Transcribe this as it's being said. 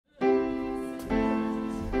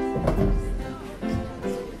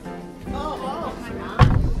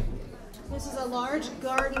This is a large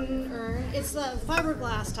garden urn. It's the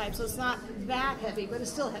fiberglass type, so it's not that heavy, but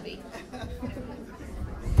it's still heavy.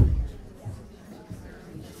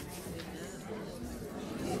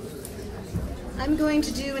 I'm going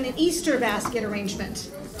to do an Easter basket arrangement.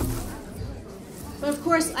 But of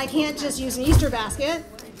course, I can't just use an Easter basket.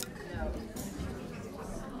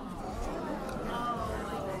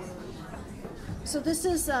 So this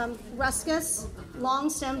is Ruscus,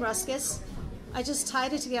 long-stemmed Ruscus. I just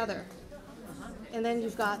tied it together. And then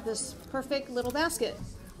you've got this perfect little basket.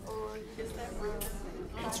 Is that real?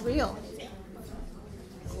 It's real.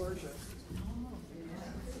 Gorgeous.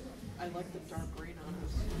 I like the dark green on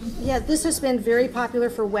it. Yeah, this has been very popular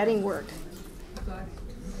for wedding work.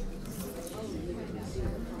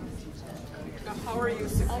 Now, how are you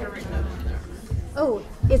securing them in there? Oh,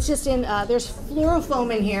 it's just in, there's floral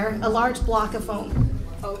foam in here, a large block of foam.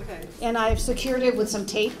 Okay. And I've secured it with some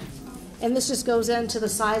tape. And this just goes into the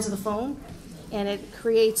sides of the foam, and it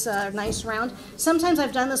creates a nice round. Sometimes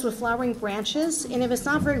I've done this with flowering branches, and if it's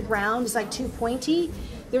not very round, it's like too pointy,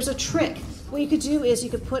 there's a trick. What you could do is you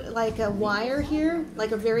could put like a wire here,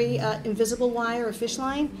 like a very invisible wire or fish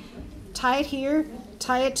line, tie it here,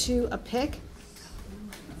 tie it to a pick,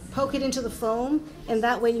 poke it into the foam, and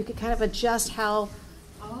that way you could kind of adjust how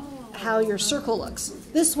your circle looks.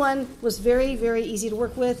 This one was very, very easy to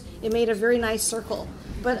work with. It made a very nice circle.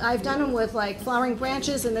 But I've done them with like flowering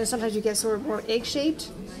branches, and then sometimes you get sort of more egg-shaped,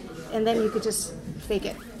 and then you could just fake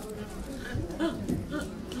it.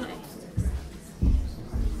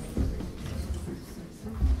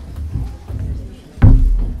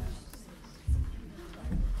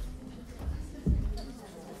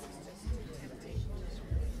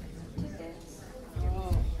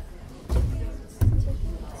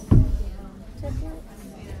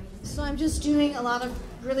 So I'm just doing a lot of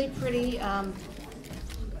really pretty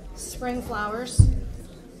spring flowers.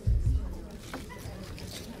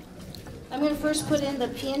 I'm going to first put in the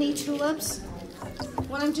Peony Tulips.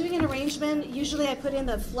 When I'm doing an arrangement, usually I put in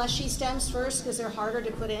the fleshy stems first because they're harder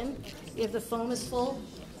to put in if the foam is full.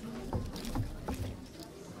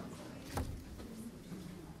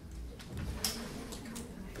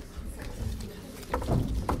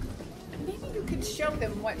 Maybe you could show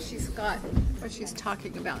them what she's got, what she's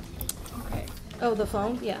talking about. Okay. Oh, the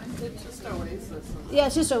foam? Yeah. It's just Oasis. Yeah,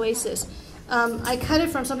 it's just Oasis. I cut it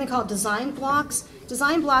from something called design blocks.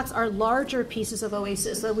 Design blocks are larger pieces of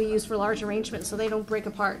Oasis that we use for large arrangements so they don't break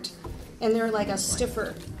apart. And they're like a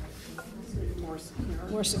stiffer. More secure.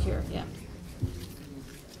 More secure, yeah.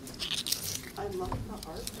 I love the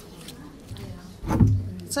art.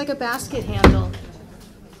 It's like a basket handle.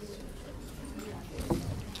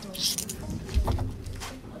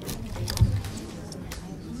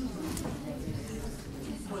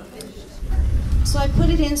 So I put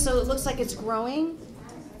it in so it looks like it's growing.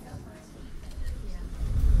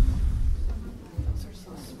 Those are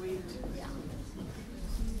so sweet.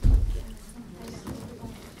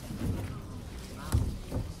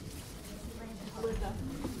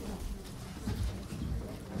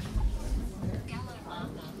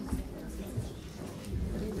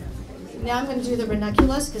 Now I'm going to do the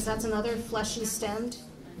ranunculus because that's another fleshy stemmed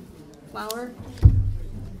flower.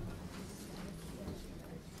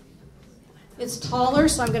 It's taller,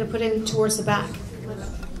 so I'm going to put it in towards the back.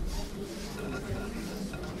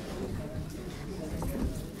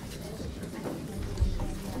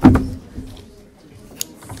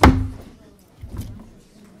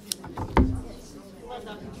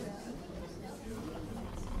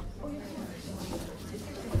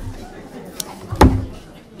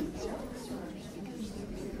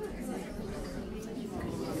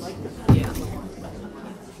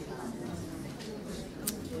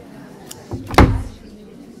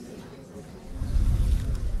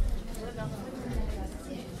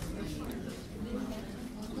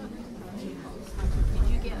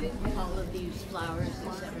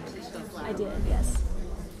 I did, yes.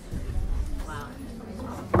 Wow.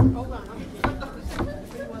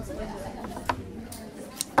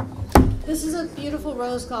 This is a beautiful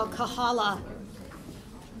rose called Kahala.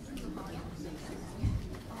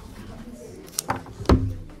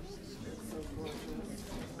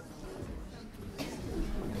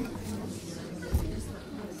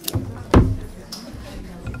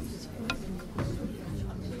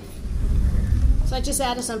 So I just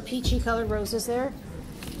added some peachy colored roses there.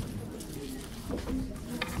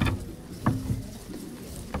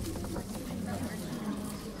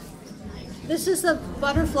 This is the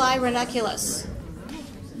Butterfly Ranunculus.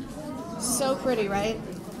 So pretty, right?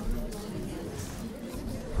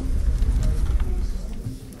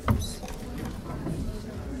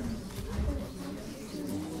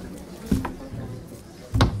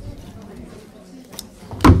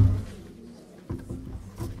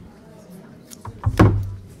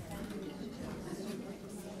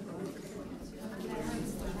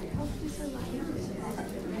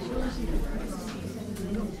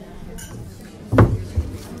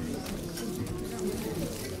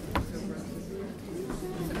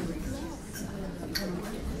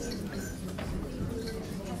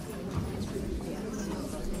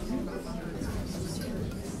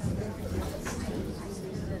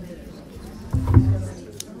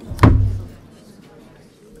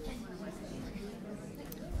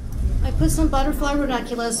 with some Butterfly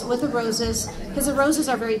Ranunculus with the roses, because the roses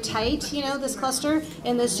are very tight, you know, this cluster,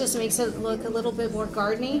 and this just makes it look a little bit more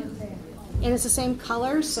gardeny. And it's the same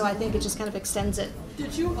color, so I think it just kind of extends it.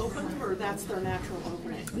 Did you open them, or that's their natural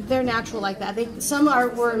opening? They're natural like that. Some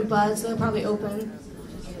were in buds, they'll probably open.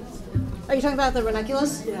 Are you talking about the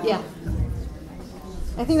ranunculus? Yeah.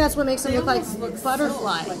 I think that's what makes them look like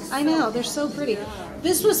butterfly. I know, they're so pretty.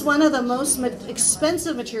 This was one of the most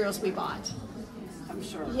expensive materials we bought. I'm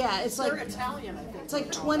sure. Yeah, it's like they're Italian, I think. It's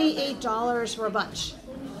like $28 for a bunch.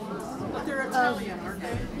 But they're Italian, aren't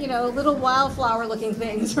they? You know, little wildflower looking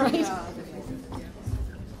things, right? Yeah.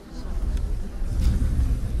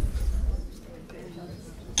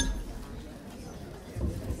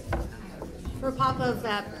 For a pop of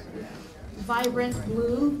that vibrant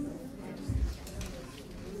blue.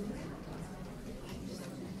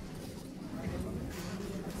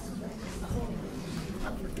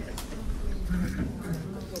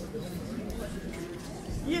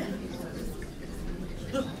 Yeah.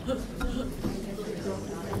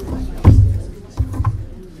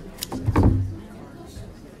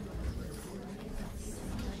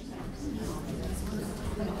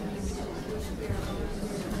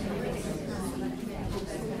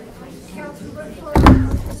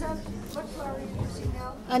 What flower are you using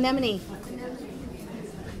now? Anemone.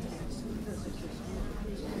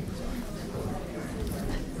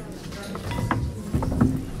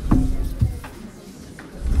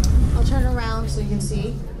 I'll turn around so you can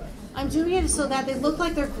see. I'm doing it so that they look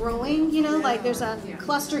like they're growing, you know, like there's a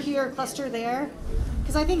cluster here, a cluster there.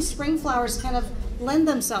 Because I think spring flowers kind of lend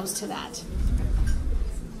themselves to that.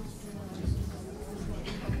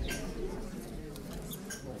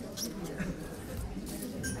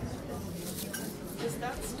 Is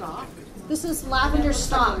that stock? This is Lavender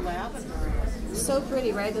Stock. Lavender. So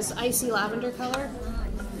pretty, right? This icy lavender color.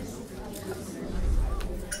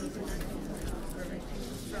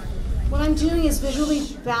 What I'm doing is visually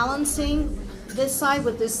balancing this side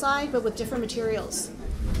with this side, but with different materials.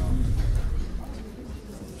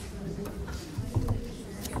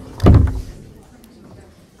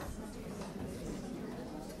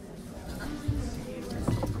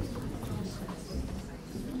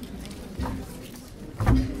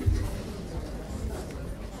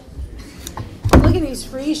 Look at these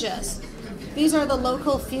Freesias. These are the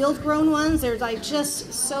local field-grown ones. They're like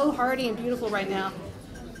just so hardy and beautiful right now.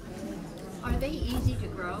 Are they easy to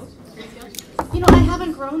grow? You know, I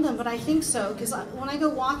haven't grown them, but I think so, because when I go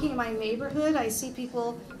walking in my neighborhood, I see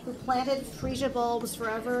people who planted Freesia bulbs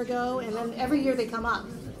forever ago, and then every year they come up.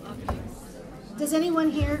 Does anyone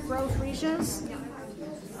here grow Freesias?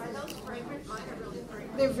 Are those fragrant? Mine are really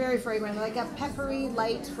fragrant. They're very fragrant, like a peppery,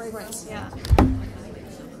 light fragrance, yeah.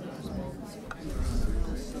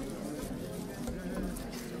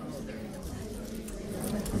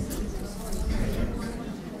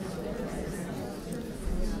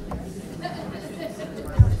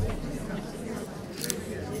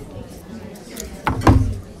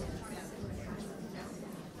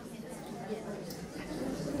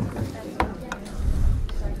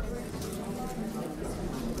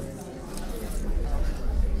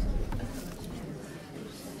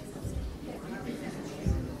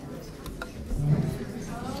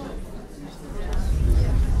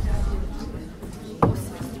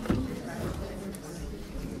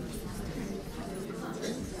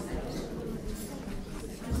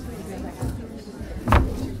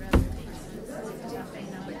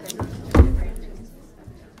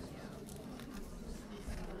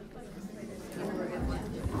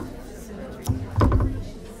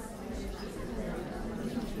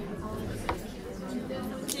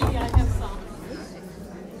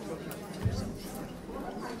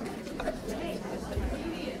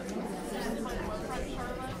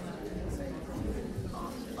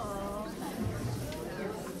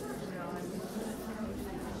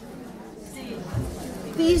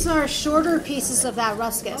 These are shorter pieces of that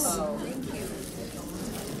Ruscus.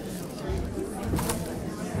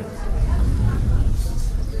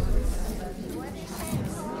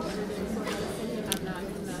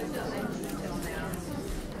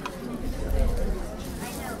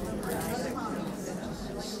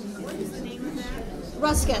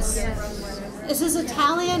 Ruscus. Is this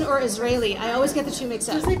Italian or Israeli? I always get the two mixed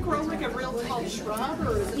up. Does it grow like a real tall shrub,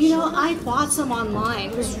 or is it You know, I bought some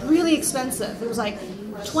online. It was really expensive. It was like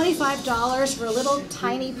 $25 for a little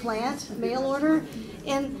tiny plant, mail order,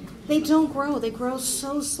 and they don't grow. They grow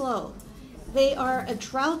so slow. They are a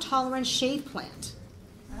drought-tolerant shade plant.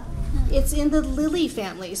 It's in the lily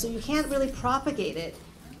family, so you can't really propagate it.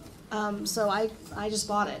 So I just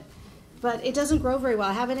bought it. But it doesn't grow very well.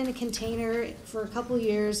 I have it in a container for a couple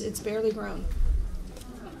years. It's barely grown.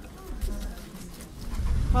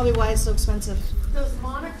 Probably why it's so expensive. Does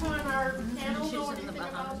Monica and our panel know anything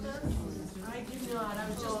about this? I do not. I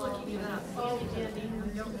was just looking it up. Oh, Andy,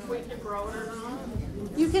 don't we can grow it or not?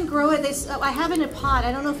 You can grow it. I have it in a pot.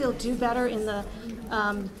 I don't know if it'll do better in the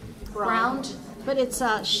ground, but it's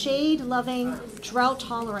shade-loving,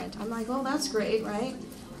 drought-tolerant. I'm like, oh, that's great, right?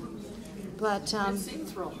 But It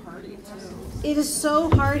seems real hardy too. it is so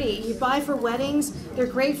hardy. You buy for weddings. They're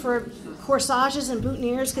great for corsages and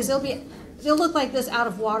boutonnieres because they'll look like this out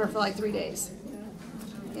of water for like 3 days.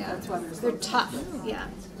 Yeah, That's why they're so they're tough. Yeah,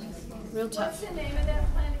 real tough. What's the name of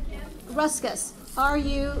that plant again? Ruscus,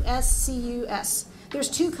 Ruscus. There's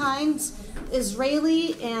two kinds,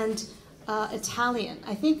 Israeli and Italian.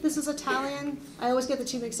 I think this is Italian. I always get the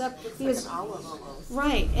two mixed up. Because, olive almost.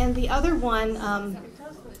 right, and the other one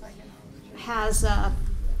has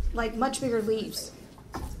like much bigger leaves,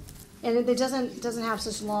 and it doesn't have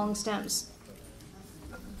such long stems.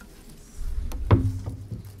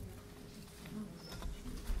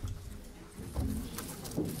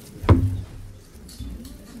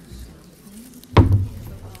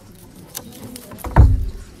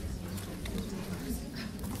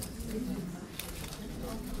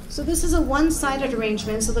 So this is a one-sided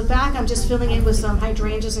arrangement. So the back I'm just filling in with some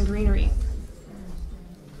hydrangeas and greenery.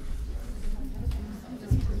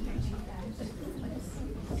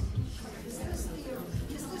 Is this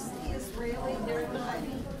the Israeli?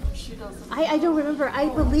 I don't remember. I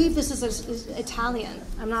believe this is Italian.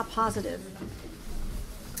 I'm not positive.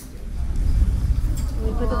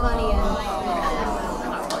 Let me put the bunny in.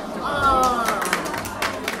 Oh.